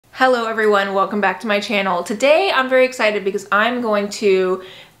Hello everyone, welcome back to my channel. Today I'm very excited because I'm going to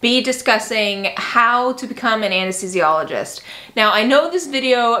be discussing how to become an anesthesiologist. Now I know this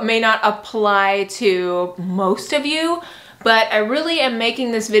video may not apply to most of you, but I really am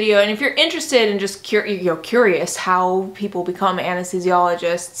making this video, and if you're interested in just curious how people become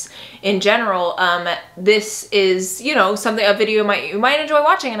anesthesiologists in general, this is, something, a video you might enjoy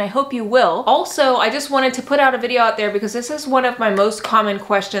watching, and I hope you will. Also, I just wanted to put out a video out there because this is one of my most common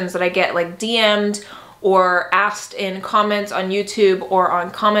questions that I get like DM'd or asked in comments on YouTube or on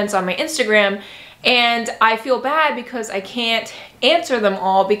comments on my Instagram. And I feel bad because I can't answer them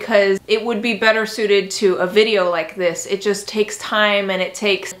all because it would be better suited to a video like this. It just takes time, and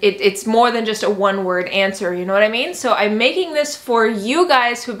it's more than just a one-word answer, you know what I mean? So I'm making this for you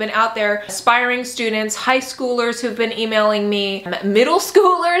guys who've been out there, aspiring students, high schoolers who've been emailing me, middle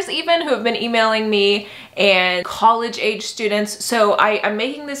schoolers even who have been emailing me, and college-age students. So I'm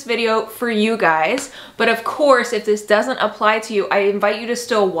making this video for you guys, but of course if this doesn't apply to you, I invite you to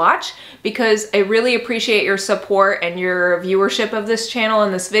still watch because I really appreciate your support and your viewership of this channel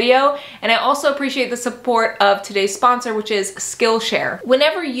and this video, and I also appreciate the support of today's sponsor, which is Skillshare.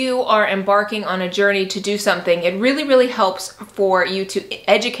 Whenever you are embarking on a journey to do something, it really helps for you to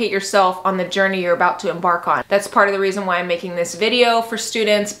educate yourself on the journey you're about to embark on. That's part of the reason why I'm making this video for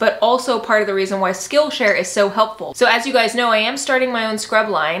students, but also part of the reason why Skillshare is so helpful. So as you guys know, I am starting my own scrub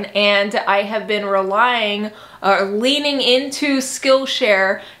line, and I have been leaning into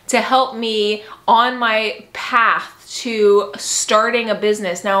Skillshare to help me on my path to starting a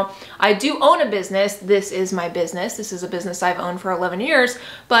business. Now, I do own a business. This is my business. This is a business I've owned for 11 years,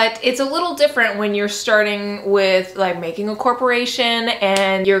 but it's a little different when you're starting with like making a corporation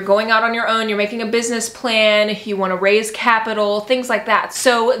and you're going out on your own, you're making a business plan, you want to raise capital, things like that.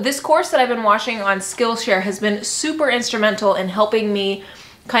 So this course that I've been watching on Skillshare has been super instrumental in helping me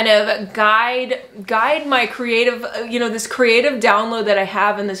kind of guide my creative, this creative download that I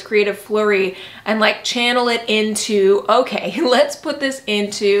have and this creative flurry, and like channel it into, okay, let's put this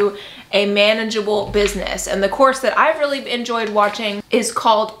into a manageable business. And the course that I've really enjoyed watching is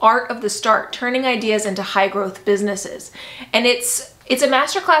called Art of the Start, Turning Ideas into High Growth Businesses. And it's a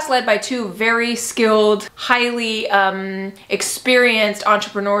masterclass led by two very skilled, highly experienced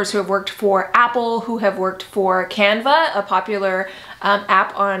entrepreneurs who have worked for Apple, who have worked for Canva, a popular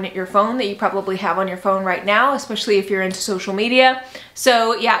app on your phone that you probably have on your phone right now, especially if you're into social media.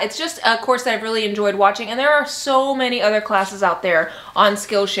 So yeah, it's just a course that I've really enjoyed watching, and there are so many other classes out there on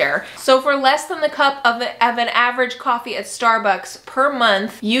Skillshare. So for less than the cup of an average coffee at Starbucks per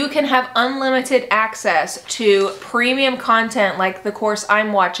month, you can have unlimited access to premium content like the course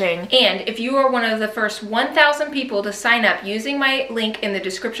I'm watching. And if you are one of the first 1,000 people to sign up using my link in the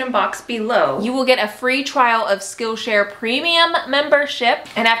description box below, you will get a free trial of Skillshare Premium membership,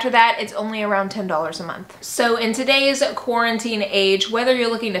 and after that it's only around $10 a month. So in today's quarantine age, whether you're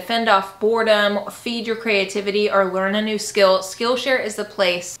looking to fend off boredom, feed your creativity, or learn a new skill, Skillshare is the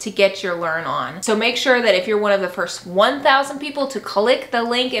place to get your learn on. So make sure that if you're one of the first 1,000 people to click the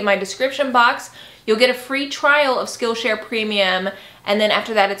link in my description box, you'll get a free trial of Skillshare Premium, and then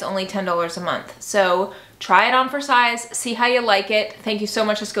after that it's only $10 a month. So try it on for size, see how you like it. Thank you so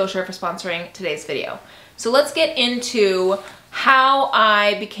much to Skillshare for sponsoring today's video. So let's get into how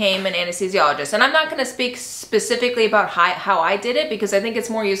I became an anesthesiologist. And I'm not going to speak specifically about how I did it, because I think it's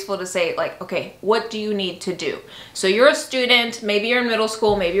more useful to say like, okay, what do you need to do? So you're a student, maybe you're in middle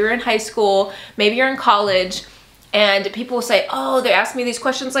school, maybe you're in high school, maybe you're in college, and people will say, oh, they ask me these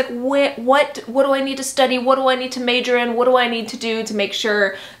questions like, what do I need to study? What do I need to major in? What do I need to do to make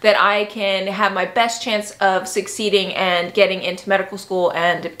sure that I can have my best chance of succeeding and getting into medical school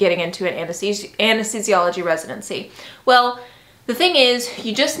and getting into an anesthesiology residency? Well, the thing is,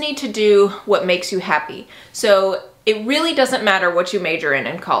 you just need to do what makes you happy. So it really doesn't matter what you major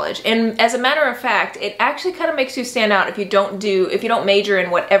in college. And as a matter of fact, it actually kind of makes you stand out if you don't major in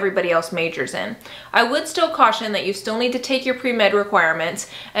what everybody else majors in. I would still caution that you still need to take your pre-med requirements,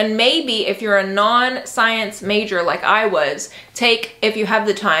 and maybe if you're a non-science major like I was, take, if you have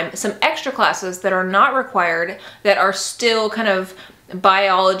the time, some extra classes that are not required, that are still kind of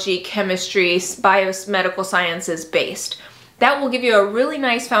biology, chemistry, biomedical sciences based. That will give you a really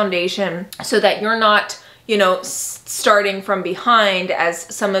nice foundation so that you're not, starting from behind as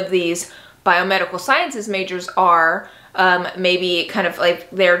some of these biomedical sciences majors are. Maybe kind of like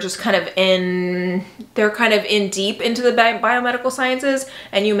they're kind of in deep into the biomedical sciences,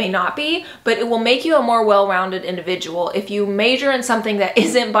 and you may not be, but it will make you a more well-rounded individual if you major in something that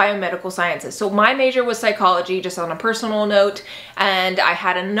isn't biomedical sciences. So my major was psychology, just on a personal note, and I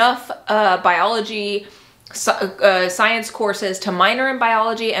had enough biology science courses to minor in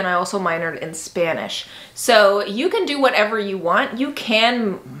biology, and I also minored in Spanish. So you can do whatever you want. You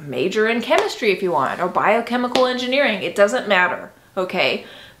can major in chemistry if you want, or biochemical engineering. It doesn't matter, okay?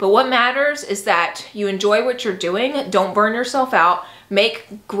 But what matters is that you enjoy what you're doing, don't burn yourself out,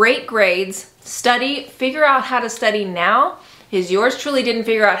 make great grades, study, figure out how to study now, because yours truly didn't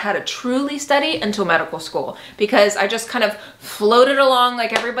figure out how to truly study until medical school, because I just kind of floated along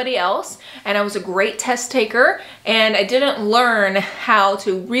like everybody else, and I was a great test taker, and I didn't learn how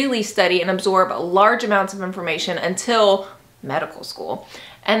to really study and absorb large amounts of information until medical school.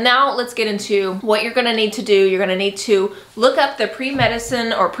 And now let's get into what you're gonna need to do. You're gonna need to look up the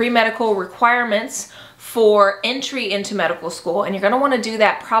pre-medicine or pre-medical requirements for entry into medical school, and you're gonna wanna do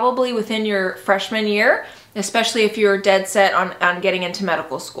that probably within your freshman year, especially if you're dead set on getting into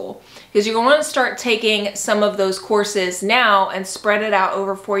medical school, because you're going to start taking some of those courses now and spread it out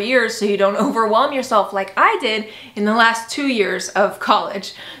over 4 years so you don't overwhelm yourself like I did in the last 2 years of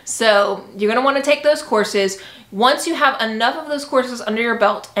college. So you're going to want to take those courses. Once you have enough of those courses under your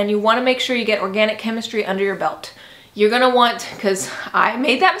belt, and you want to make sure you get organic chemistry under your belt, you're going to want, because I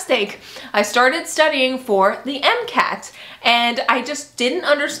made that mistake, I started studying for the MCAT, and I just didn't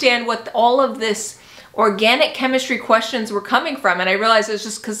understand what all of this organic chemistry questions were coming from, and I realized it was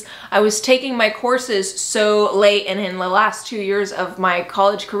just because I was taking my courses so late and in the last 2 years of my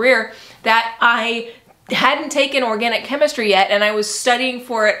college career that I hadn't taken organic chemistry yet, and I was studying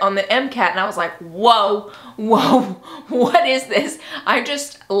for it on the MCAT, and I was like, whoa, what is this? I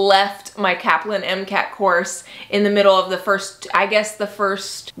just left my Kaplan MCAT course in the middle of the first, I guess the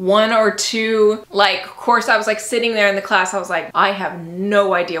first 1 or 2 like course. I was like sitting there in the class, I was like, I have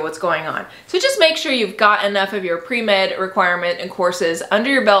no idea what's going on. So just make sure you've got enough of your pre-med requirement and courses under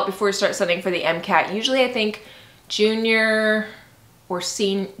your belt before you start studying for the MCAT. Usually I think junior or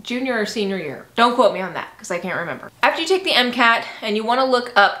senior year. Don't quote me on that because I can't remember. After you take the MCAT and you want to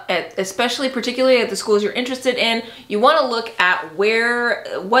look up at, particularly at the schools you're interested in, you want to look at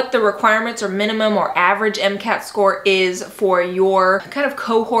what the requirements or minimum or average MCAT score is for your kind of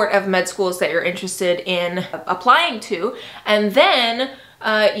cohort of med schools that you're interested in applying to, and then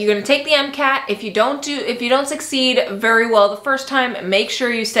you're gonna take the MCAT. If you don't succeed very well the first time, make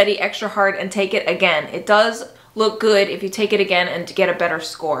sure you study extra hard and take it again. It does look good if you take it again and to get a better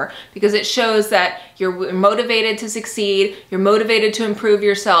score, because it shows that you're motivated to succeed, you're motivated to improve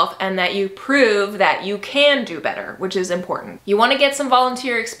yourself, and that you prove that you can do better, which is important. You want to get some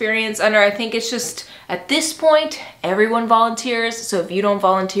volunteer experience under, I think it's just, at this point, everyone volunteers, so if you don't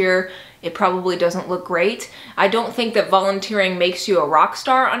volunteer, it probably doesn't look great. I don't think that volunteering makes you a rock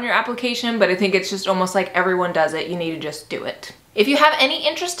star on your application, but I think it's just almost like everyone does it. You need to just do it. If you have any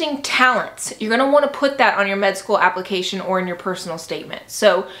interesting talents, you're gonna wanna put that on your med school application or in your personal statement.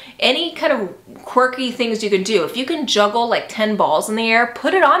 So any kind of quirky things you can do. If you can juggle like 10 balls in the air,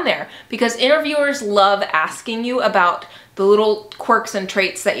 put it on there, because interviewers love asking you about the little quirks and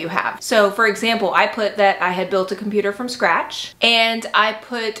traits that you have. So for example, I put that I had built a computer from scratch, and I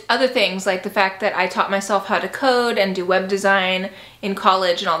put other things like the fact that I taught myself how to code and do web design in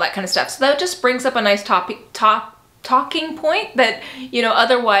college and all that kind of stuff. So that just brings up a nice talking point that, you know,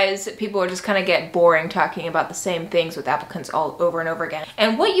 otherwise people are just kind of get boring talking about the same things with applicants all over and over again.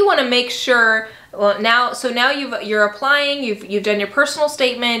 And what you want to make sure, well, now you're applying, you've done your personal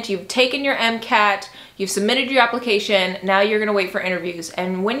statement, you've taken your MCAT, you've submitted your application, now you're gonna wait for interviews.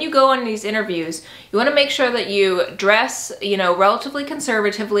 And when you go on these interviews, you wanna make sure that you dress, you know, relatively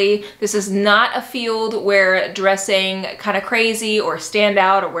conservatively. This is not a field where dressing kind of crazy or stand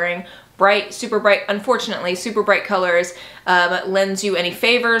out or wearing super bright, unfortunately, super bright colors lends you any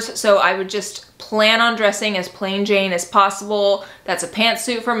favors. So I would just plan on dressing as plain Jane as possible. That's a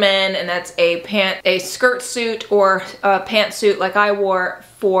pantsuit for men, and that's a skirt suit or a pantsuit like I wore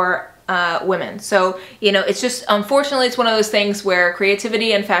for women. So, you know, it's just, unfortunately, it's one of those things where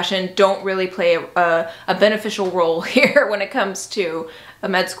creativity and fashion don't really play a beneficial role here when it comes to a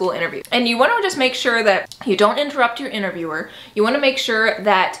med school interview. And you want to just make sure that you don't interrupt your interviewer. You want to make sure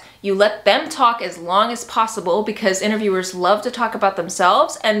that you let them talk as long as possible, because interviewers love to talk about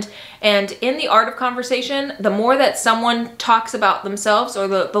themselves, and in the art of conversation, the more that someone talks about themselves, or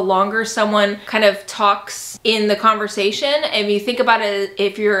the longer someone kind of talks in the conversation, if you think about it,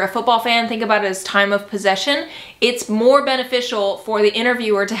 if you're a football fan, think about it as time of possession. It's more beneficial for the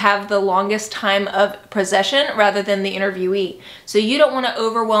interviewer to have the longest time of possession rather than the interviewee. So you don't want to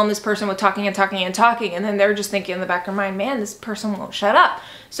overwhelm this person with talking and talking and talking, and then they're just thinking in the back of their mind, man, this person won't shut up.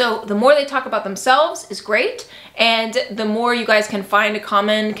 So the more they talk about themselves is great, and the more you guys can find a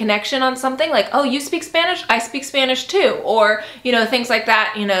common connection on something like, oh, you speak Spanish, I speak Spanish too, or, you know, things like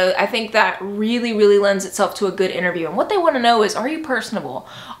that. You know, I think that really, really lends itself to a good interview. And what they want to know is, are you personable?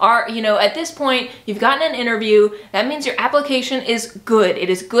 You know, at this point, you've gotten an interview, that means your application is good. It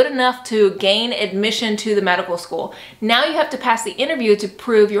is good enough to gain admission to the medical school. Now you have to pass the interview to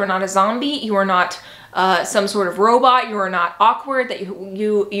prove you are not a zombie, you are not some sort of robot, you are not awkward, that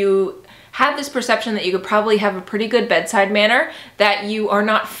you have this perception that you could probably have a pretty good bedside manner, that you are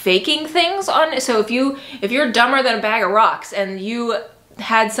not faking things on. So if you're dumber than a bag of rocks and you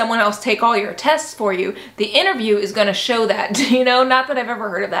had someone else take all your tests for you, the interview is going to show that. You know, not that I've ever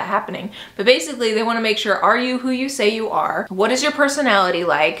heard of that happening, but basically they want to make sure, are you who you say you are? What is your personality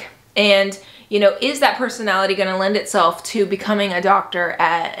like? And you know, is that personality going to lend itself to becoming a doctor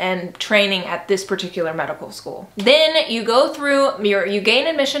and training at this particular medical school? Then you go through, you gain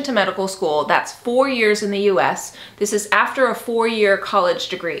admission to medical school. That's 4 years in the US. This is after a 4-year college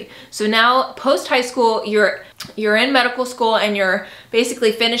degree. So now post high school, you're in medical school and you're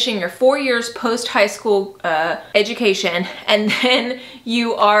basically finishing your 4 years post high school education, and then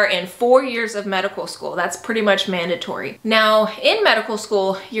you are in 4 years of medical school. That's pretty much mandatory. Now in medical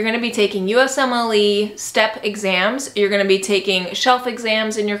school, you're going to be taking USMLE step exams, you're going to be taking shelf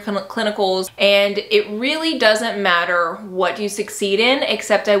exams in your clinicals, and it really doesn't matter what you succeed in,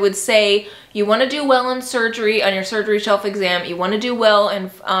 except I would say you want to do well in surgery on your surgery shelf exam, you want to do well in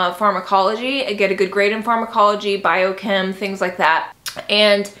pharmacology, get a good grade in pharmacology, biochem, things like that.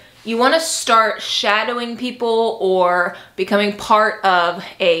 And you want to start shadowing people or becoming part of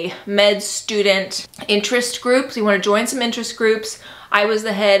a med student interest group. So you want to join some interest groups. I was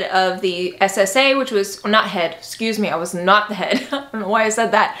the head of the SSA, which was, not head, excuse me, I was not the head. I don't know why I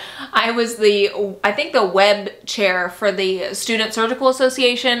said that. I was I think the web chair for the Student Surgical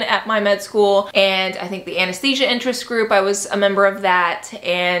Association at my med school, and I think the anesthesia interest group, I was a member of that.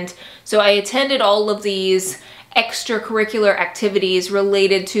 And so I attended all of these extracurricular activities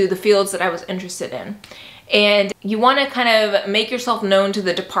related to the fields that I was interested in. And you want to kind of make yourself known to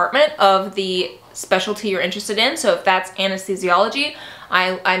the department of the specialty you're interested in. So if that's anesthesiology,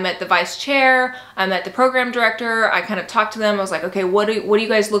 I met the vice chair, I met the program director, I kind of talked to them. I was like, okay, what are you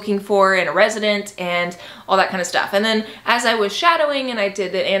guys looking for in a resident, and all that kind of stuff. And then as I was shadowing, and I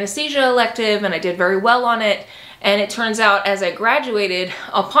did the anesthesia elective and I did very well on it, and it turns out as I graduated,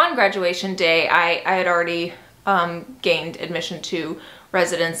 upon graduation day, I had already gained admission to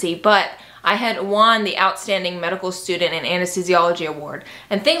residency, but I had won the Outstanding Medical Student in Anesthesiology Award.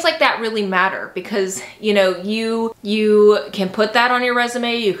 And things like that really matter because, you know, you can put that on your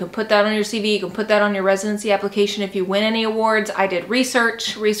resume, you can put that on your CV, you can put that on your residency application if you win any awards. I did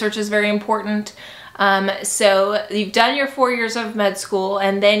research. Research is very important. So you've done your 4 years of med school,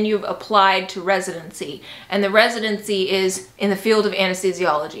 and then you've applied to residency, and the residency is in the field of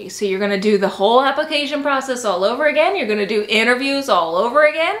anesthesiology. So you're going to do the whole application process all over again. You're going to do interviews all over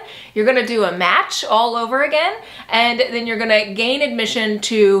again. You're going to do a match all over again, and then you're going to gain admission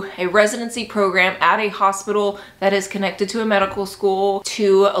to a residency program at a hospital that is connected to a medical school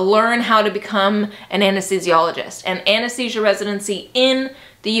to learn how to become an anesthesiologist. And anesthesia residency in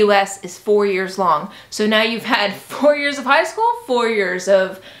the US is 4 years long. So now you've had 4 years of high school, 4 years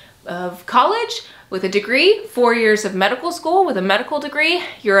of college with a degree, 4 years of medical school with a medical degree.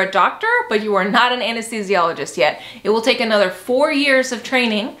 You're a doctor, but you are not an anesthesiologist yet. It will take another 4 years of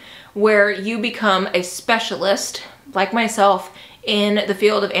training where you become a specialist, like myself, in the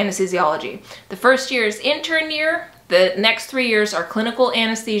field of anesthesiology. The first year is intern year. The next 3 years are clinical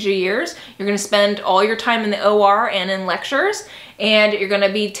anesthesia years. You're going to spend all your time in the OR and in lectures, and you're going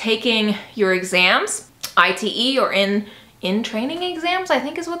to be taking your exams, ITE or in training exams, I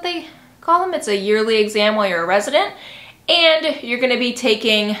think is what they call them. It's a yearly exam while you're a resident, and you're going to be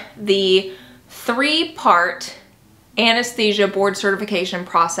taking the 3-part anesthesia board certification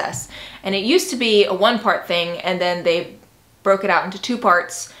process. And it used to be a 1-part thing, and then they broke it out into 2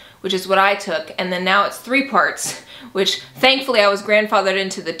 parts, which is what I took, and then now it's 3 parts, which thankfully I was grandfathered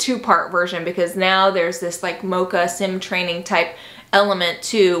into the 2-part version because now there's this like MOCA sim training type element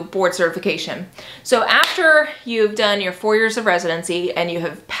to board certification. So after you've done your 4 years of residency and you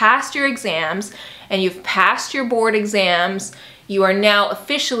have passed your exams and you've passed your board exams, you are now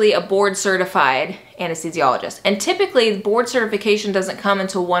officially a board certified anesthesiologist. And typically board certification doesn't come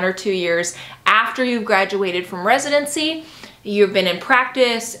until 1 or 2 years after you've graduated from residency. You've been in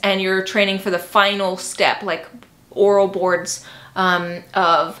practice and you're training for the final step, like oral boards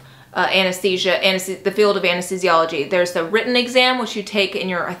of anesthesia, the field of anesthesiology. There's the written exam, which you take in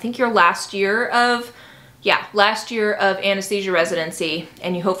your, I think your last year of yeah, last year of anesthesia residency,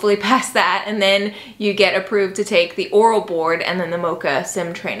 and you hopefully pass that, and then you get approved to take the oral board and then the MOCA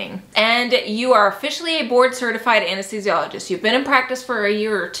sim training. And you are officially a board certified anesthesiologist. You've been in practice for a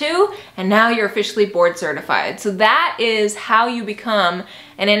year or two, and now you're officially board certified. So that is how you become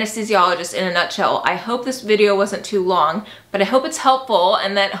an anesthesiologist in a nutshell. I hope this video wasn't too long, but I hope it's helpful,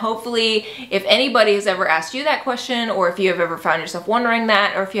 and that hopefully if anybody has ever asked you that question, or if you have ever found yourself wondering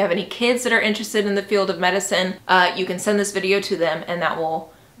that, or if you have any kids that are interested in the field of medicine, you can send this video to them, and that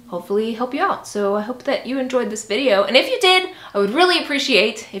will hopefully help you out. So I hope that you enjoyed this video, and if you did, I would really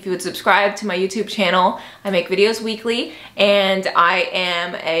appreciate if you would subscribe to my YouTube channel. I make videos weekly, and I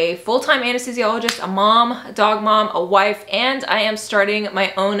am a full-time anesthesiologist, a mom, a dog mom, a wife, and I am starting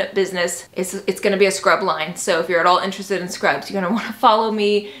my own business. It's gonna be a scrub line, so if you're at all interested in scrubs, you're gonna wanna follow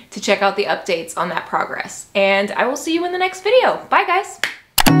me to check out the updates on that progress. And I will see you in the next video. Bye guys.